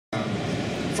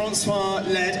Francois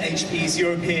led HP's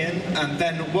European and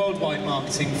then worldwide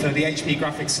marketing for the HP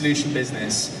Graphics Solution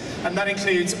business. And that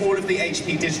includes all of the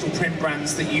HP digital print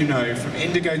brands that you know, from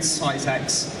Indigo to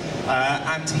Cytex.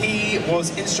 And he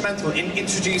was instrumental in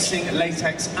introducing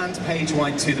latex and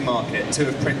page-wide to the market, two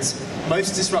of print's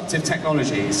most disruptive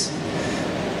technologies.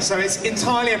 So it's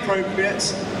entirely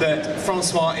appropriate that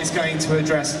Francois is going to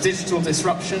address digital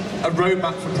disruption, a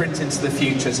roadmap for print into the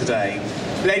future today.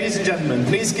 Ladies and gentlemen,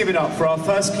 please give it up for our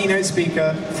first keynote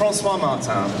speaker, Francois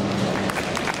Martin.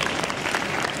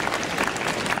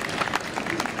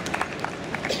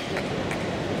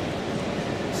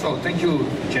 So thank you,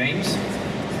 James,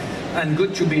 and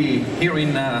good to be here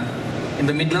in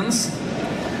the Midlands.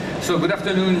 So good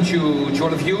afternoon to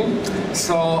all of you.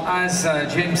 So as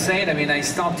James said, I mean, I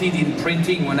started in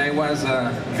printing when I was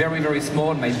very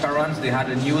small. My parents, they had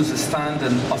a news stand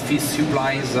and office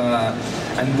supplies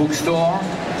and bookstore.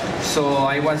 So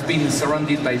I was being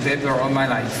surrounded by paper all my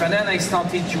life. And then I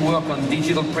started to work on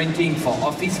digital printing for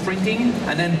office printing.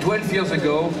 And then 12 years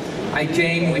ago, I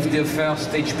came with the first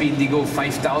HP Indigo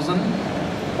 5000.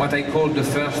 What I call the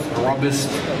first robust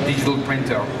digital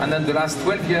printer. And then the last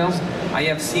 12 years, I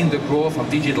have seen the growth of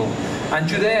digital. And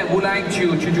today I would like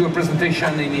to do a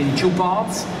presentation in two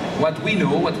parts. What we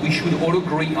know, what we should all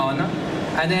agree on,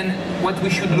 and then what we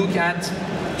should look at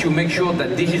to make sure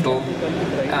that digital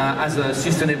has a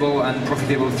sustainable and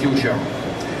profitable future.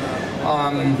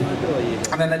 And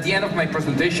then at the end of my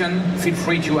presentation, feel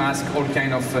free to ask all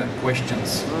kinds of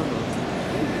questions.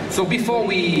 So before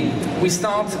we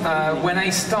start, when I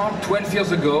started 12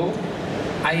 years ago,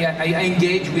 I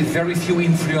engaged with very few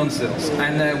influencers,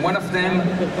 and one of them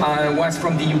was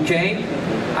from the UK,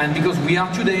 and because we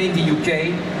are today in the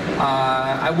UK,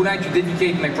 I would like to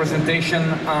dedicate my presentation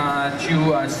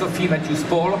to Sophie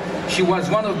Matthews-Paul. She was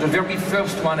one of the very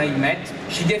first one I met.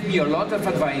 She gave me a lot of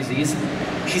advices.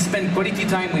 She spent quality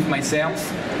time with myself.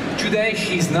 Today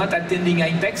she's not attending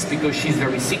IPEX because she's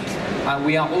very sick.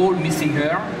 We are all missing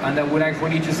her, and I would like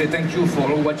really to say thank you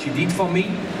for all what she did for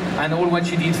me and all what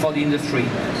she did for the industry.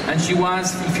 And she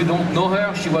was, if you don't know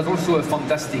her, she was also a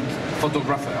fantastic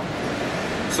photographer.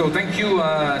 So thank you,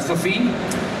 Sophie.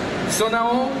 So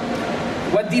now,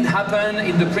 what did happen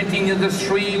in the printing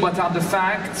industry? What are the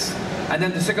facts? And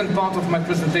then the second part of my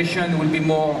presentation will be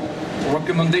more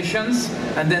recommendations.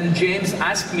 And then James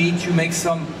asked me to make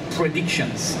some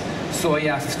predictions. So I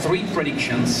have 3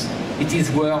 predictions. It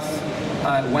is worth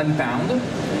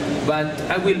 £1, but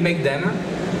I will make them.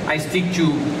 I stick to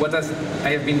what I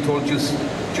have been told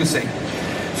to say.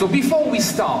 So before we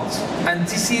start, and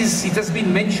it has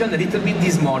been mentioned a little bit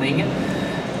this morning,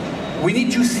 we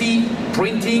need to see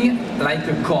printing like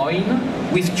a coin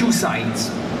with 2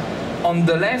 sides. On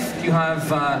the left, you have,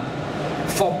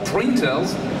 for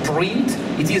printers, print,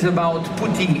 it is about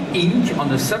putting ink on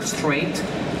a substrate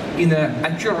in an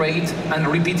accurate and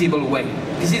repeatable way.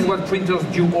 This is what printers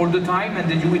do all the time, and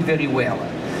they do it very well.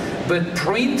 But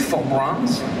print for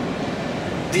brands,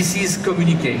 this is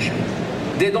communication.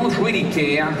 They don't really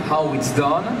care how it's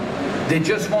done. They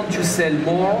just want to sell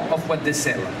more of what they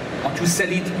sell, or to sell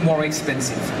it more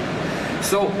expensive.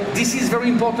 So this is very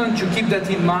important to keep that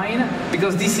in mind,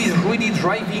 because this is really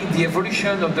driving the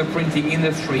evolution of the printing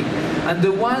industry. And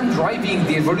the one driving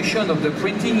the evolution of the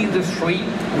printing industry,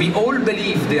 we all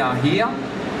believe they are here,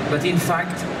 but in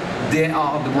fact, they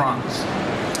are the brands.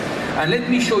 And let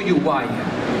me show you why.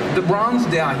 The brands,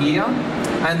 they are here,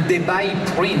 and they buy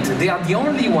print. They are the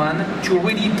only one to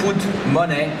really put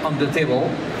money on the table,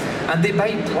 and they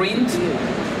buy print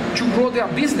to grow their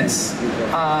business.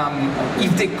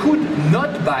 If they could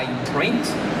not buy print,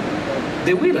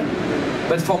 they will.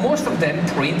 But for most of them,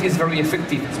 print is very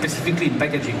effective, specifically in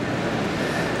packaging.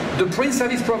 The print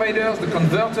service providers, the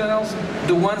converters,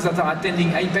 the ones that are attending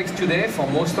IPEX today, for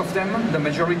most of them, the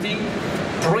majority,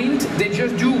 print, they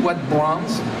just do what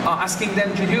brands are asking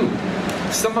them to do.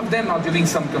 Some of them are doing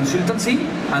some consultancy,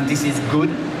 and this is good,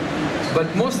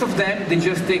 but most of them, they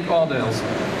just take orders.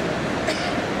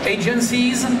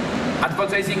 Agencies,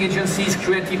 advertising agencies,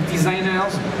 creative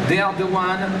designers, they are the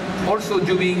one also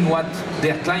doing what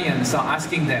their clients are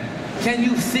asking them. Can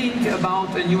you think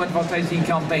about a new advertising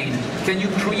campaign? Can you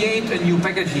create a new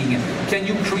packaging? Can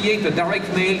you create a direct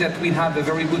mail that will have a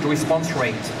very good response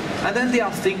rate? And then they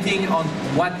are thinking on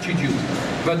what to do,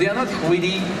 but they are not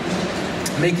really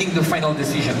making the final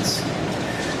decisions.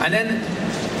 And then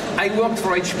I worked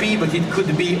for HP, but it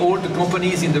could be all the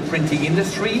companies in the printing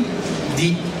industry.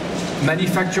 The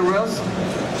manufacturers,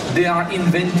 they are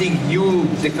inventing new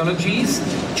technologies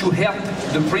to help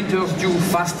the printers do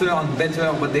faster and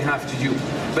better what they have to do.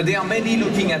 But they are mainly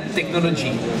looking at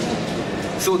technology.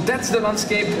 So that's the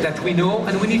landscape that we know,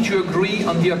 and we need to agree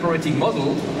on the operating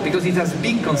model because it has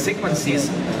big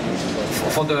consequences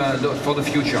for the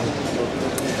future.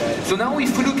 So now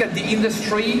if we look at the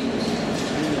industry,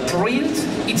 print,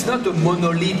 it's not a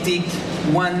monolithic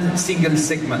one single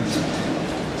segment.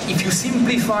 If you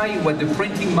simplify what the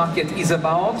printing market is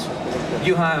about,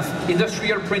 you have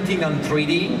industrial printing on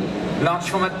 3D, large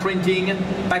format printing,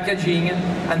 packaging,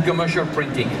 and commercial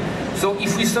printing. So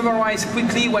if we summarize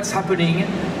quickly what's happening,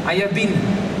 I have been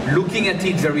looking at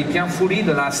it very carefully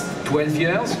the last 12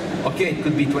 years. Okay, it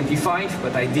could be 25,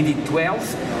 but I did it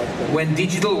 12, when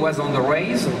digital was on the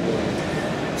rise.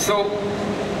 So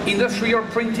industrial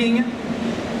printing,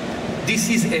 this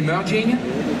is emerging,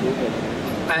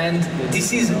 and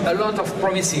this is a lot of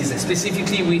promises,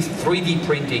 specifically with 3D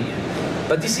printing.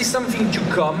 But this is something to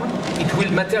come. It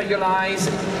will materialize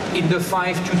in the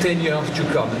 5 to 10 years to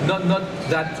come, not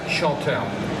that short term.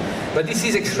 But this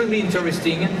is extremely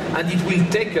interesting, and it will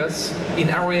take us in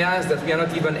areas that we are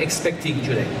not even expecting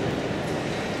today.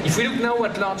 If we look now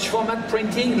at large format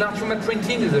printing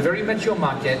is a very mature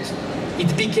market.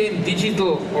 It became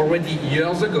digital already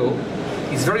years ago.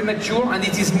 It's very mature, and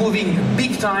it is moving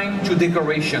big time to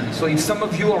decoration. So if some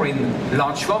of you are in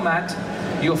large format,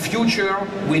 your future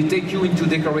will take you into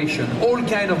decoration. All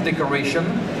kind of decoration,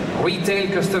 retail,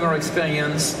 customer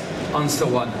experience, and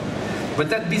so on. But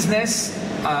that business,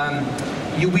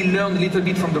 you will learn a little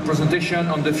bit from the presentation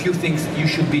on the few things you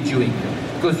should be doing,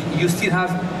 because you still have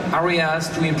areas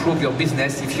to improve your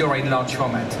business if you're in large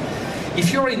format.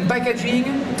 If you're in packaging,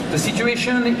 the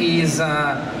situation is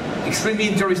extremely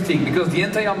interesting because the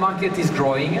entire market is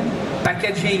growing,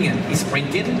 packaging is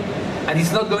printed, and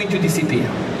it's not going to disappear.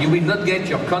 You will not get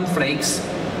your cornflakes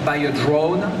by a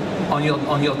drone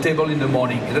on your table in the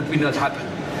morning. That will not happen.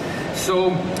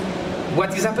 So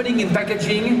what is happening in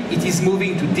packaging, it is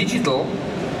moving to digital.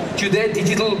 Today,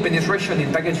 digital penetration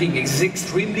in packaging is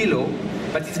extremely low,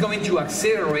 but it's going to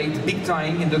accelerate big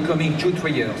time in the coming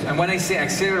 2-3 years. And when I say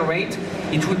accelerate,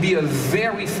 it will be a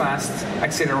very fast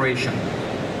acceleration.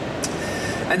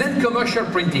 And then commercial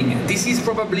printing. This is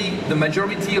probably the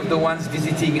majority of the ones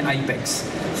visiting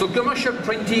IPEX. So commercial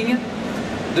printing,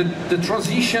 the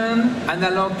transition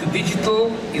analog to digital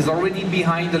is already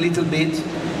behind a little bit.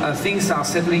 Things are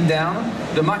settling down.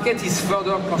 The market is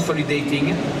further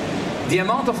consolidating. The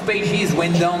amount of pages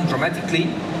went down dramatically.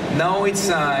 Now it's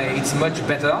much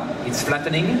better. It's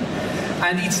flattening.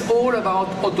 And it's all about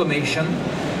automation.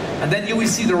 And then you will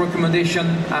see the recommendation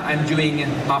I'm doing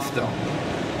after.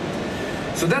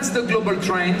 So that's the global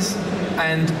trends,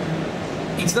 and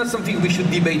it's not something we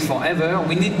should debate forever.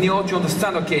 We need now to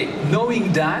understand, okay,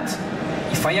 knowing that,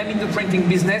 if I am in the printing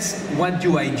business, what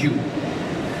do I do?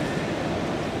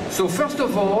 So first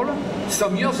of all,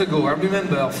 some years ago, I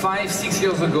remember 5-6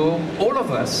 years ago, all of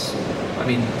us, I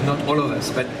mean, not all of us,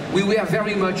 but we were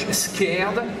very much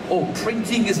scared, oh,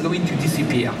 printing is going to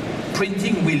disappear.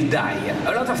 Printing will die.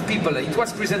 A lot of people, it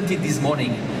was presented this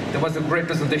morning. There was a great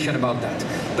presentation about that.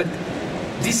 But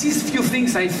this is few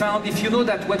things I found. If you know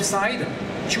that website,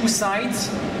 2 sites,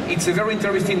 it's a very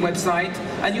interesting website,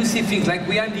 and you see things like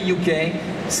we are in the UK,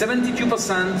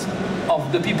 72%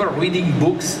 of the people reading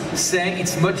books say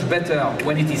it's much better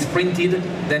when it is printed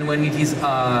than when it is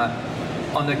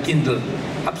on a Kindle.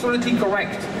 Absolutely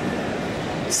correct.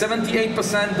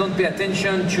 78% don't pay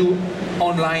attention to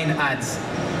online ads.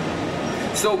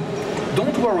 So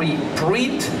don't worry,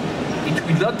 print, it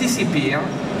will not disappear.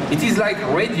 It is like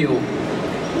radio.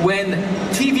 When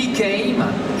TV came,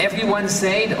 everyone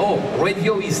said, oh,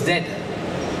 radio is dead.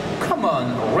 Come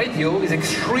on, radio is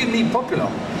extremely popular,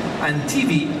 and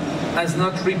TV has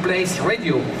not replaced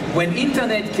radio. When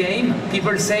internet came,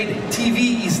 people said,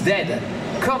 TV is dead.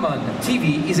 Come on,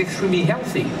 TV is extremely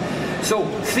healthy. So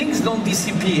things don't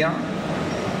disappear.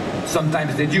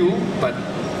 Sometimes they do, but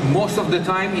most of the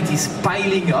time it is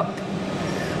piling up,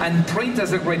 and print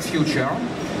has a great future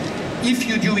if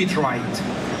you do it right.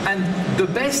 And the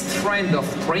best friend of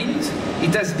print,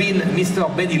 it has been Mr.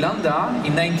 Benny Landa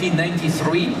in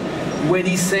 1993, when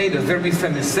he said a very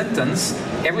famous sentence,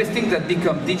 everything that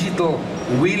becomes digital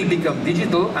will become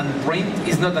digital, and print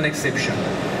is not an exception.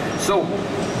 So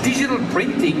digital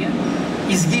printing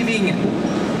is giving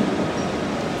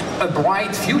a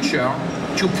bright future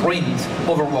to print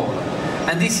overall.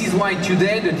 And this is why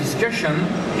today the discussion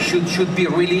should be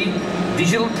really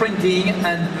digital printing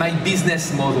and my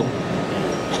business model.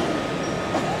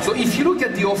 So if you look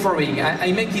at the offering,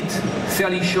 I make it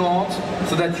fairly short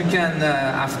so that you can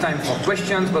have time for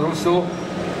questions, but also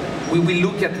we will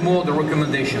look at more the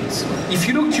recommendations. If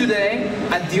you look today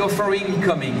at the offering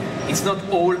coming, it's not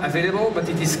all available, but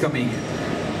it is coming.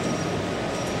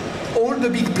 all the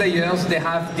big players, they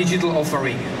have digital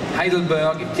offering.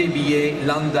 Heidelberg, KBA,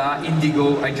 Lambda,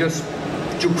 Indigo. I just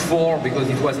took 4 because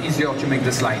it was easier to make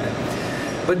the slide.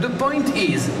 But the point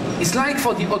is, it's like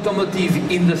for the automotive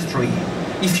industry.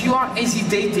 If you are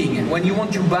hesitating when you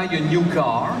want to buy a new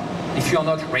car, if you are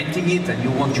not renting it and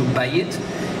you want to buy it,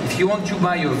 if you want to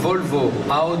buy a Volvo,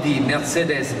 Audi,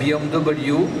 Mercedes,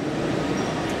 BMW,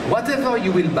 whatever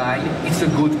you will buy, it's a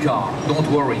good car, don't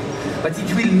worry. But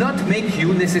it will not make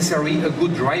you necessarily a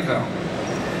good driver.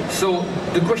 So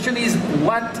the question is,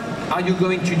 what are you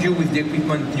going to do with the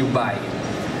equipment you buy?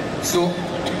 So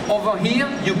over here,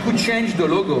 you could change the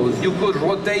logos, you could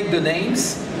rotate the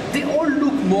names. They all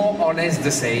look more or less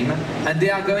the same, and they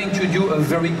are going to do a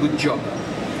very good job.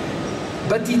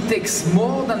 But it takes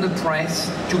more than a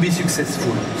press to be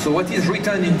successful. So what is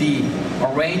written in the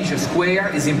orange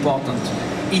square is important.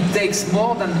 It takes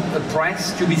more than a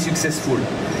press to be successful.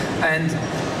 And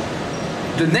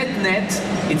the net,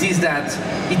 it is that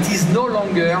it is no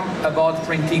longer about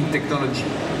printing technology.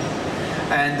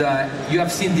 And you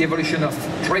have seen the evolution of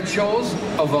trade shows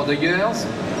over the years.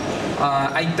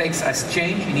 IPEX has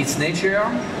changed in its nature.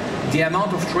 The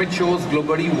amount of trade shows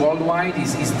globally, worldwide,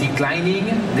 is declining.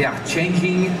 They are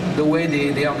changing the way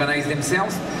they organize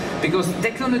themselves, because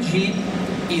technology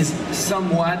is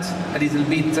somewhat a little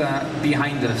bit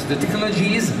behind us. The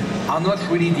technologies are not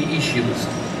really the issues.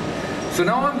 So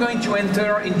now I'm going to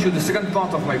enter into the second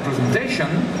part of my presentation.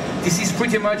 This is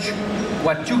pretty much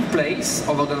what took place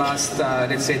over the last,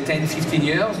 let's say, 10, 15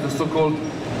 years, the so-called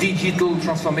digital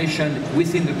transformation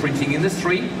within the printing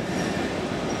industry.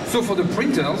 So for the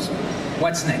printers,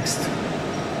 what's next?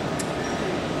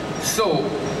 So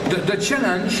the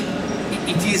challenge,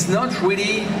 it is not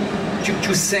really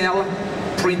to sell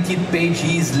printed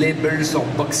pages, labels, or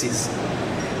boxes.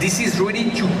 This is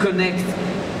really to connect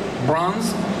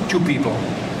brands to people.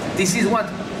 This is what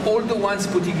all the ones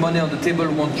putting money on the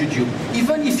table want to do.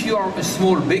 Even if you are a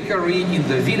small bakery in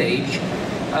the village,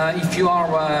 if you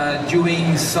are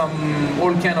doing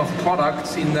all kind of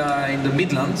products in the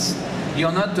Midlands,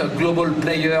 you're not a global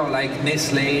player like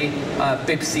Nestle,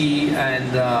 Pepsi,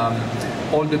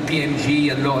 and all the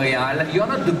PMG and L'Oreal. You're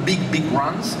not the big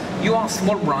brands. You are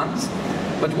small brands.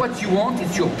 But what you want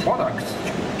is your product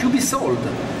to be sold.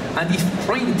 And if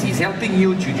print is helping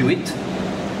you to do it,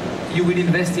 you will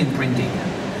invest in printing.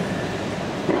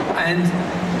 And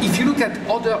if you look at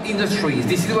other industries,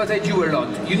 this is what I do a lot.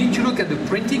 You need to look at the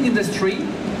printing industry,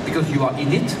 because you are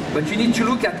in it, but you need to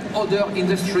look at other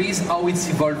industries, how it's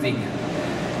evolving.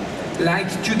 Like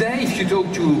today, if you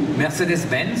talk to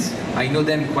Mercedes-Benz, I know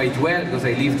them quite well because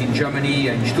I lived in Germany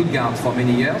and Stuttgart for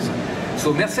many years.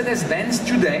 So Mercedes-Benz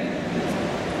today,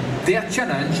 their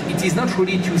challenge, it is not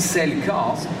really to sell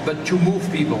cars, but to move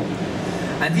people.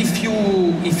 And if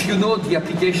you know the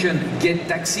application Get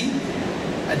Taxi,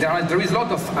 there is a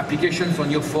lot of applications on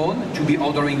your phone to be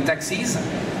ordering taxis.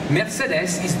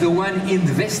 Mercedes is the one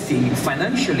investing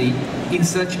financially in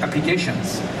such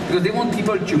applications, because they want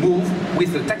people to move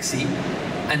with a taxi,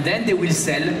 and then they will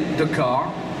sell the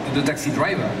car to the taxi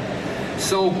driver.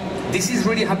 So this is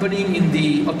really happening in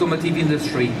the automotive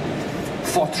industry.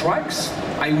 For trucks,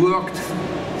 I worked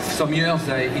some years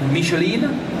in Michelin,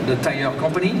 the tire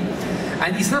company,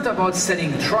 and it's not about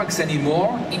selling trucks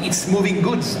anymore, it's moving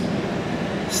goods.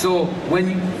 So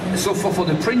for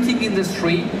the printing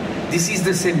industry, this is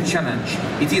the same challenge.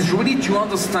 It is really to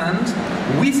understand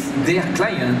with their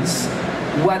clients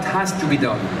what has to be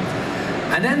done.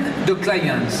 And then the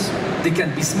clients, they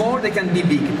can be small, they can be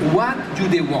big. What do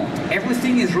they want?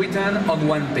 Everything is written on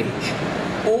one page.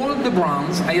 All the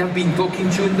brands I have been talking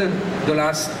to in the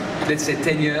last, let's say,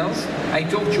 10 years, I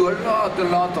talked to a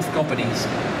lot of companies.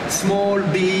 Small,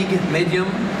 big, medium,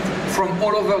 from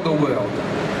all over the world.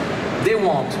 They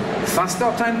want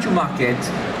faster time to market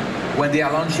when they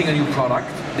are launching a new product.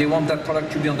 They want that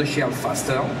product to be on the shelf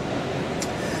faster.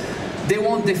 They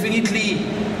want definitely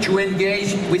to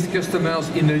engage with customers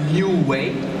in a new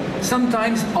way.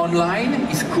 Sometimes online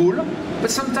is cool, but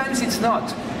sometimes it's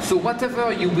not. So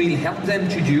whatever you will help them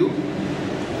to do,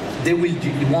 they will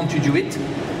want to do it.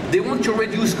 They want to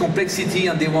reduce complexity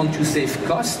and they want to save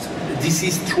cost. This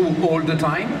is true all the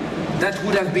time. That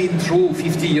would have been true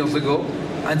 50 years ago,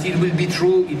 and it will be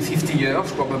true in 50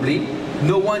 years probably.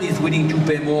 No one is willing to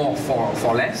pay more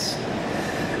for less.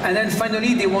 And then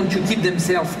finally, they want to keep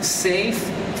themselves safe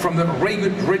from a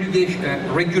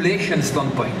regulation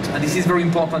standpoint. And this is very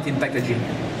important in packaging.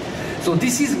 So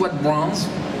this is what brands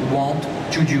want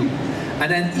to do.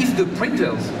 And then if the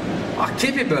printers are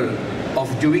capable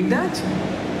of doing that,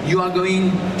 you are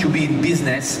going to be in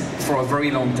business for a very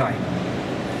long time.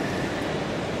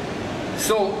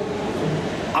 So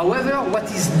However, what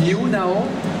is new now,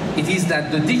 it is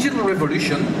that the digital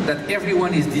revolution that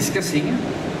everyone is discussing,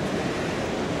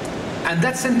 and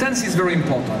that sentence is very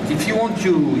important. If you want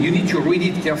to, you need to read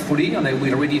it carefully, and I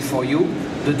will read it for you.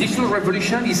 The digital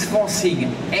revolution is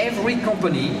forcing every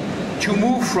company to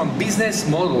move from business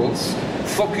models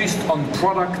focused on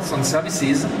products and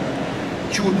services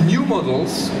to new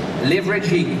models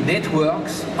leveraging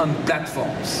networks and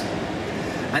platforms.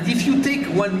 And if you take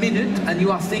 1 minute and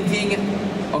you are thinking,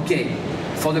 okay,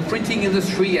 for the printing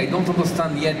industry, I don't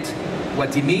understand yet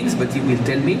what it means, but he will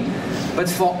tell me. But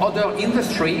for other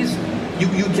industries,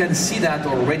 you can see that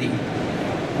already.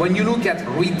 When you look at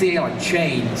retail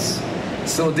chains,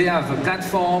 so they have a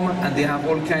platform and they have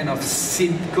all kind of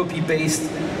copy-paste,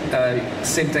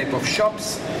 same type of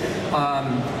shops.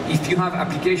 If you have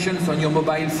applications on your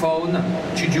mobile phone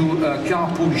to do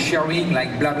carpool sharing, like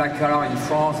BlaBlaCar in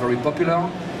France, very popular,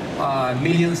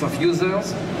 millions of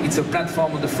users, it's a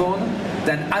platform on the phone.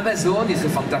 Then Amazon is a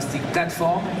fantastic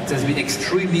platform. It has been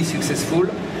extremely successful.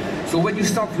 So when you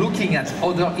start looking at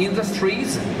other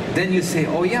industries, then you say,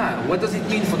 oh yeah, what does it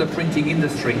mean for the printing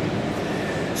industry?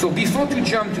 So before to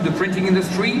jump to the printing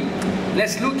industry,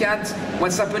 let's look at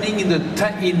what's happening in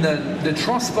the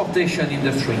transportation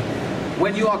industry.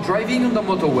 When you are driving on the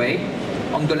motorway,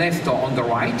 on the left or on the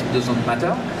right, it doesn't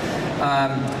matter,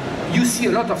 you see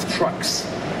a lot of trucks.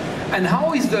 And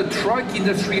how is the truck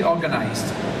industry organized?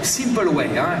 Simple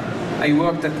way. I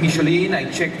worked at Michelin, I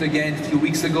checked again a few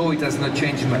weeks ago, it has not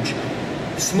changed much.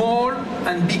 Small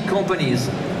and big companies.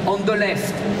 On the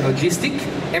left, logistic,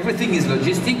 everything is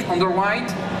logistic. On the right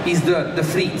is the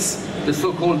fleets, the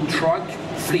so-called truck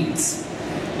fleets.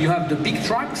 You have the big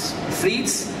trucks,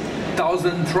 fleets,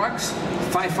 1,000 trucks,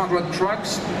 500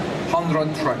 trucks,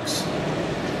 100 trucks.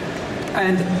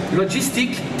 And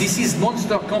logistic, this is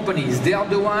monster companies. They are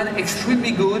the one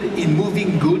extremely good in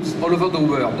moving goods all over the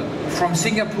world. From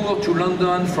Singapore to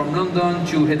London, from London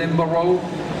to Edinburgh.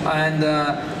 And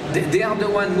they are the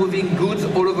one moving goods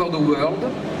all over the world.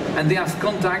 And they have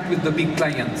contact with the big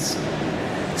clients.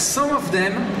 Some of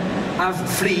them have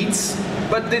fleets,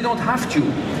 but they don't have to.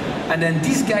 And then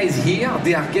these guys here,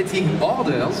 they are getting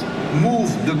orders,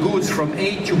 move the goods from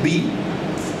A to B,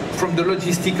 from the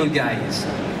logistical guys.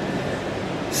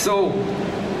 So,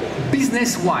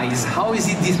 business-wise, how is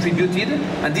it distributed?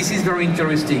 And this is very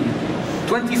interesting.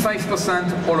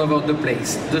 25% all over the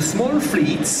place. The small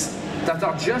fleets that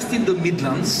are just in the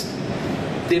Midlands,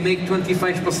 they make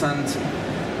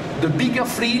 25%. The bigger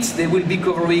fleets, they will be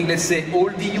covering, let's say, all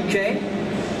the UK,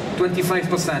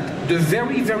 25%. The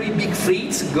very, very big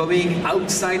fleets going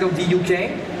outside of the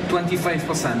UK,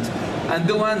 25%. And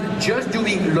the one just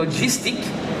doing logistic,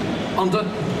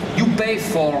 you pay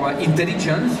for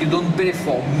intelligence, you don't pay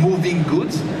for moving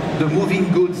goods. The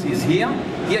moving goods is here.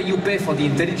 Here you pay for the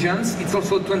intelligence. It's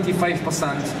also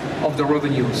 25% of the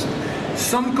revenues.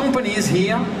 Some companies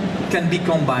here can be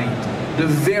combined, the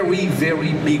very,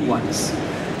 very big ones.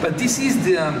 But this is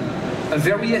a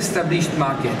very established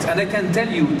market. And I can tell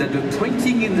you that the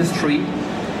printing industry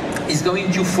is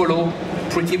going to follow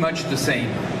pretty much the same.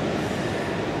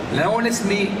 Now let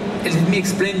me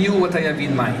explain you what I have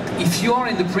in mind. If you are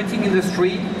in the printing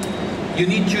industry, you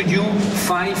need to do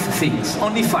 5 things,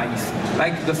 only 5,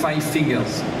 like the 5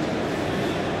 fingers.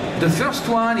 The first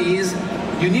one is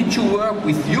you need to work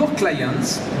with your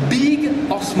clients,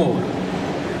 big or small.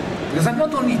 Because I'm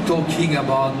not only talking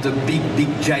about the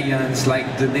big giants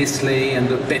like the Nestle and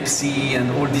the Pepsi and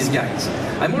all these guys.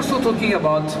 I'm also talking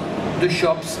about the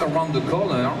shops around the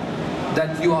corner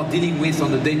that you are dealing with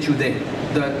on the day-to-day,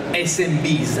 the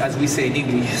SMBs, as we say in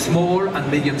English, small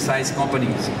and medium-sized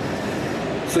companies.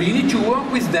 So you need to work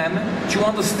with them to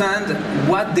understand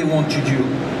what they want to do.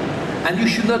 And you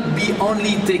should not be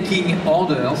only taking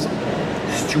orders,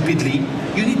 stupidly.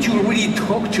 You need to really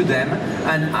talk to them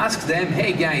and ask them,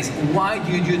 hey guys, why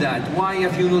do you do that? Why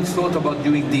have you not thought about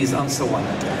doing this, and so on.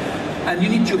 And you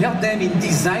need to help them in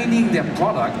designing their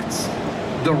products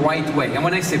the right way. And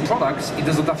when I say products, it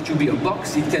doesn't have to be a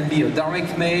box, it can be a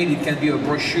direct mail, it can be a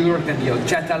brochure, it can be a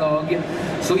catalog.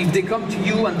 So if they come to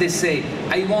you and they say,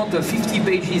 I want a 50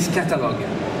 pages catalog,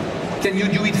 can you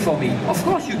do it for me? Of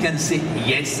course you can say,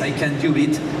 yes, I can do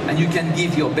it, and you can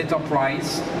give your better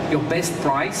price, your best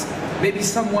price. Maybe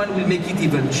someone will make it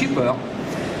even cheaper.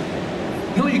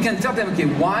 No, you can tell them, okay,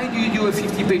 why do you do a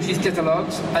 50 pages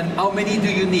catalog, and how many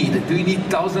do you need? Do you need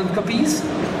 1,000 copies?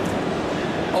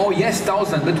 Oh yes,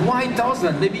 1,000, but why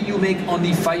 1,000? Maybe you make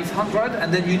only 500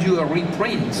 and then you do a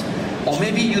reprint. Or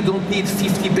maybe you don't need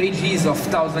 50 pages of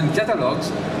 1,000 catalogs,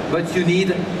 but you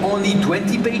need only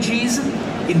 20 pages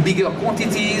in bigger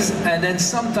quantities, and then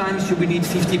sometimes you will need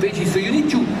 50 pages. So you need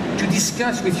to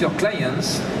discuss with your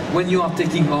clients when you are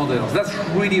taking orders. That's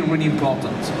really, really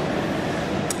important.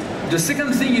 The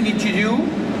second thing you need to do,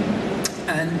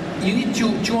 and you need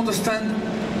to understand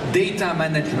data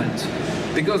management,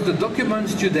 because the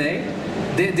documents today,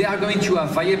 they are going to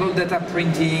have variable data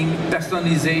printing,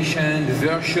 personalization,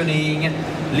 versioning,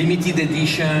 limited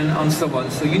edition, and so on.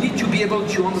 So you need to be able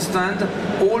to understand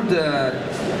all the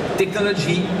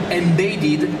technology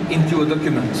embedded into a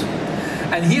document.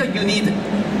 And here you need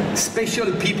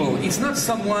special people. It's not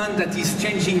someone that is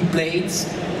changing plates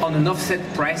on an offset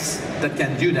press that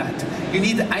can do that. You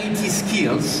need IT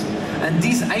skills, and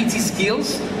these IT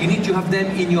skills, you need to have them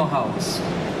in your house.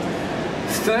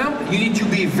 Third, you need to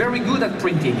be very good at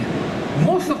printing.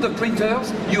 Most of the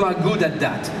printers, you are good at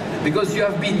that, because you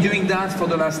have been doing that for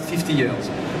the last 50 years.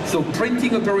 So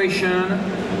printing operation,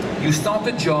 you start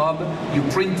a job, you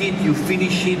print it, you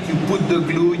finish it, you put the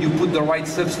glue, you put the right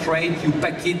substrate, you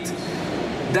pack it.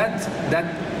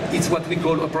 That is what we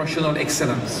call operational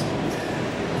excellence.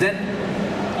 Then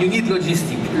you need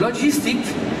logistic. Logistic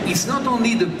is not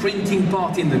only the printing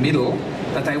part in the middle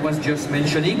that I was just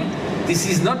mentioning. This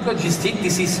is not logistic,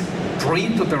 this is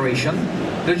print operation.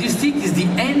 Logistic is the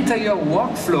entire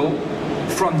workflow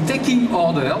from taking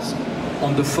orders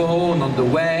on the phone, on the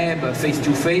web,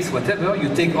 face-to-face, whatever.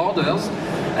 You take orders,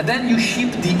 and then you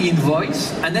ship the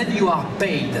invoice, and then you are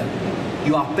paid.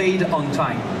 You are paid on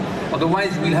time.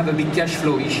 Otherwise, we'll have a big cash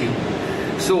flow issue.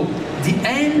 So the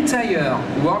entire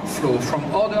workflow from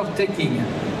order taking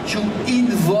to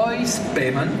invoice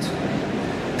payment,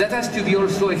 that has to be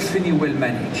also extremely well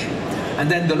managed. And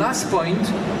then the last point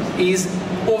is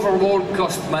overall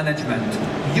cost management.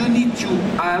 You need to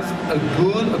have a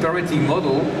good operating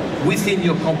model within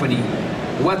your company,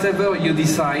 whatever you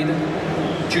decide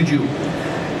to do.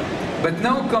 But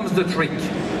now comes the trick.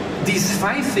 These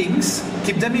 5 things,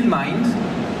 keep them in mind.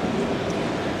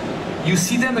 You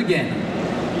see them again.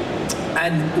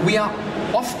 And we are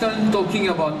often talking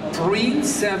about print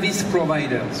service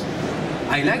providers.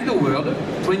 I like the word,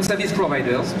 print service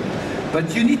providers,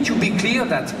 but you need to be clear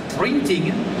that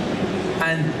printing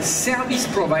and service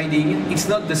providing, it's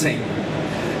not the same.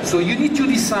 So you need to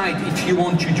decide if you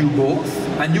want to do both,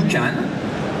 and you can,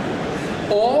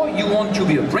 or you want to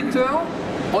be a printer,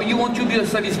 or you want to be a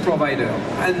service provider.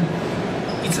 And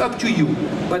it's up to you.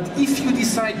 But if you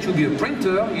decide to be a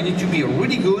printer, you need to be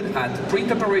really good at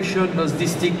print operation,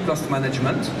 logistic, cost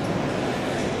management.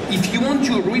 If you want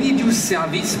to really do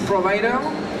service provider,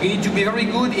 you need to be very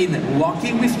good in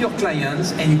working with your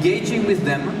clients, engaging with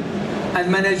them,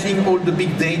 and managing all the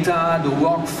big data, the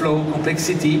workflow,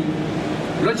 complexity.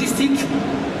 Logistic,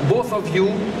 both of you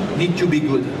need to be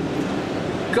good.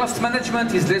 Cost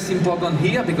management is less important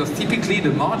here because typically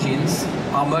the margins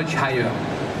are much higher.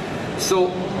 So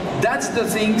that's the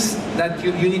things that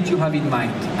you need to have in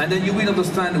mind. And then you will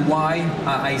understand why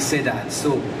I say that.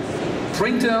 So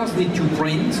printers need to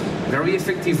print very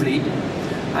effectively,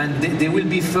 and there will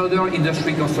be further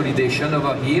industry consolidation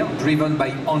over here, driven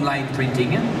by online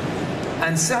printing.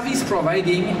 And service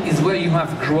providing is where you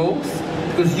have growth,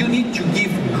 because you need to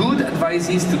give good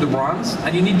advices to the brands,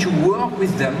 and you need to work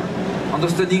with them,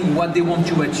 understanding what they want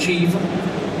to achieve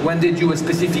when they do a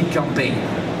specific campaign.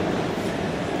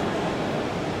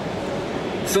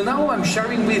 So now I'm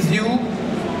sharing with you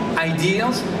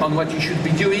ideas on what you should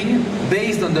be doing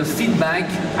based on the feedback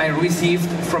I received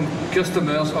from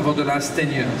customers over the last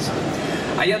 10 years.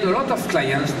 I had a lot of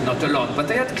clients, not a lot,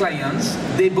 but I had clients,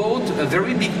 they bought a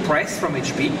very big press from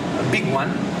HP, a big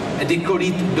one, and they call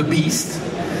it the Beast.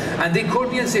 And they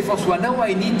called me and say, Francois, now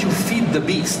I need to feed the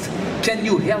Beast. Can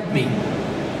you help me?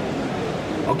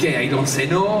 Okay, I don't say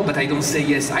no, but I don't say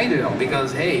yes either,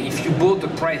 because hey, if you bought a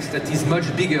press that is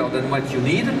much bigger than what you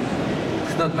need,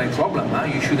 it's not my problem, huh?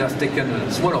 You should have taken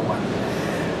a smaller one.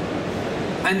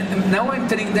 And now I'm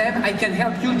telling them, I can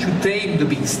help you to tame the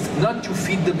beast. Not to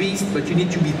feed the beast, but you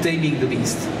need to be taming the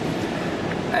beast.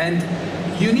 And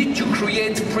you need to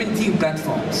create printing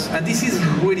platforms. And this is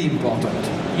really important.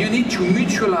 You need to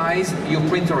mutualize your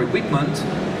printer equipment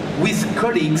with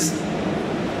colleagues.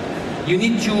 You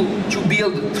need to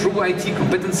build through IT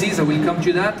competencies, I will come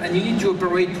to that, and you need to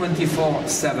operate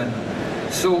 24/7.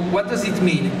 So what does it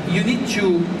mean? You need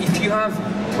to, if you have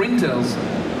printers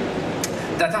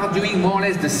that are doing more or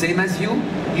less the same as you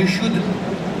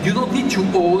don't need to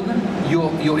own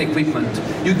your equipment.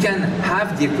 You can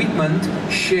have the equipment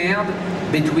shared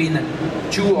between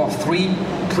 2 or 3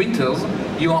 printers.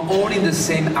 You are all in the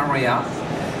same area.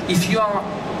 If you are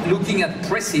looking at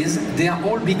presses, they are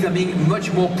all becoming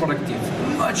much more productive,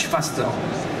 much faster.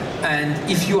 And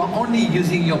if you are only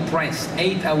using your press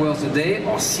 8 hours a day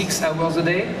or 6 hours a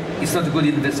day, it's not a good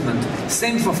investment.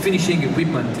 Same for finishing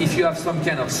equipment. If you have some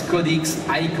kind of Scodix,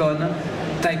 Icon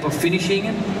type of finishing,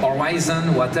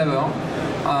 Horizon, whatever,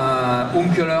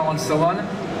 Unkeler and so on,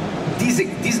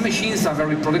 these machines are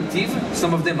very productive.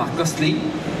 Some of them are costly.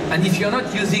 And if you're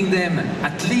not using them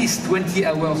at least 20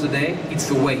 hours a day,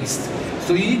 it's a waste.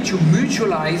 So you need to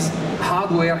mutualize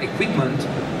hardware equipment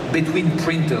between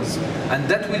printers, and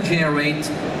that will generate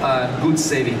good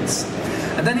savings.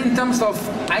 And then in terms of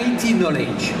IT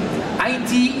knowledge,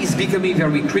 IT is becoming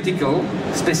very critical,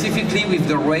 specifically with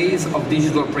the rise of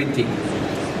digital printing.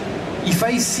 If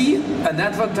I see an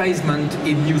advertisement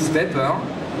in newspaper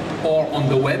or on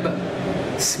the web,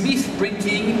 Smith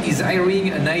Printing is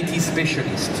hiring an IT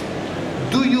specialist.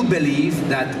 Do you believe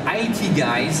that IT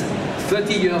guys,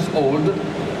 30 years old,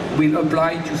 will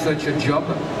apply to such a job?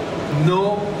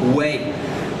 No way.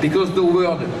 Because the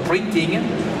word printing,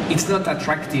 it's not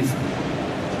attractive.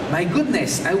 My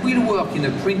goodness, I will work in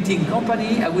a printing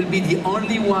company, I will be the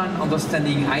only one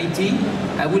understanding IT,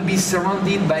 I will be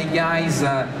surrounded by guys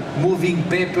moving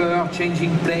paper,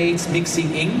 changing plates,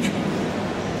 mixing ink.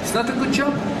 It's not a good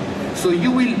job. So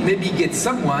you will maybe get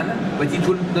someone, but it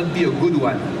will not be a good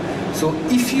one. So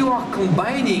if you are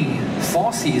combining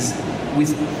forces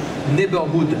with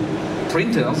neighborhood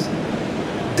printers,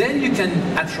 then you can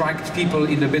attract people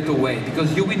in a better way,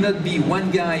 because you will not be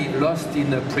one guy lost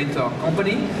in a printer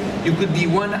company. You could be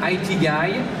one IT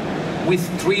guy with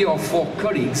 3 or 4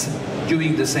 colleagues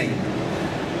doing the same.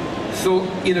 So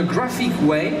in a graphic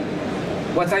way,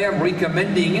 what I am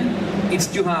recommending is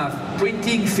to have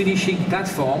printing, finishing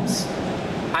platforms,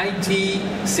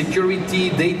 IT, security,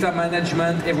 data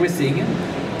management, everything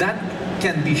that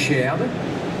can be shared.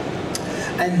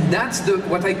 And that's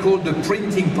what I call the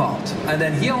printing part. And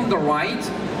then here on the right,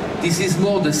 this is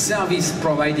more the service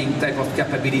providing type of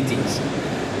capabilities.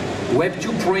 Web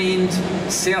to print,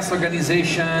 sales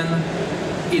organization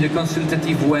in a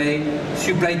consultative way,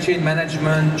 supply chain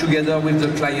management together with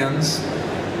the clients.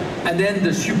 And then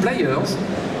the suppliers,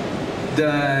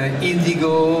 the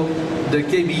Indigo, the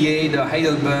KBA, the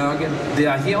Heidelberg, they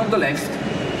are here on the left.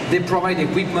 They provide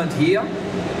equipment here,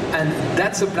 and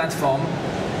that's a platform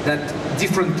that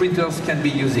different printers can be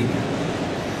using.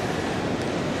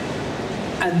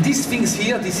 And these things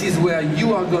here, this is where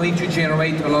you are going to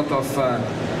generate a lot of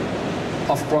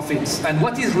profits. And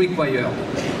what is required?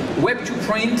 Web to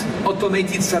print,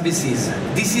 automated services.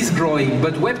 This is growing,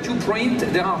 but web to print,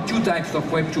 there are 2 types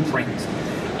of web to print.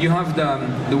 You have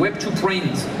the web to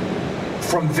print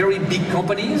from very big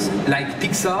companies like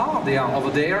Pixar. They are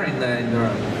over there in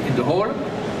the hall.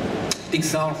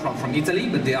 Pixar from Italy,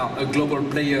 but they are a global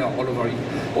player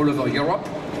all over Europe.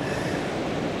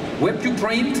 Web to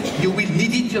print, you will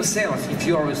need it yourself if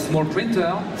you are a small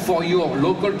printer for your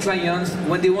local clients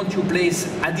when they want to place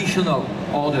additional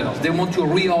orders. They want to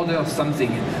reorder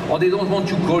something, or they don't want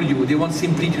to call you. They want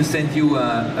simply to send you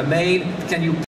a mail. Can you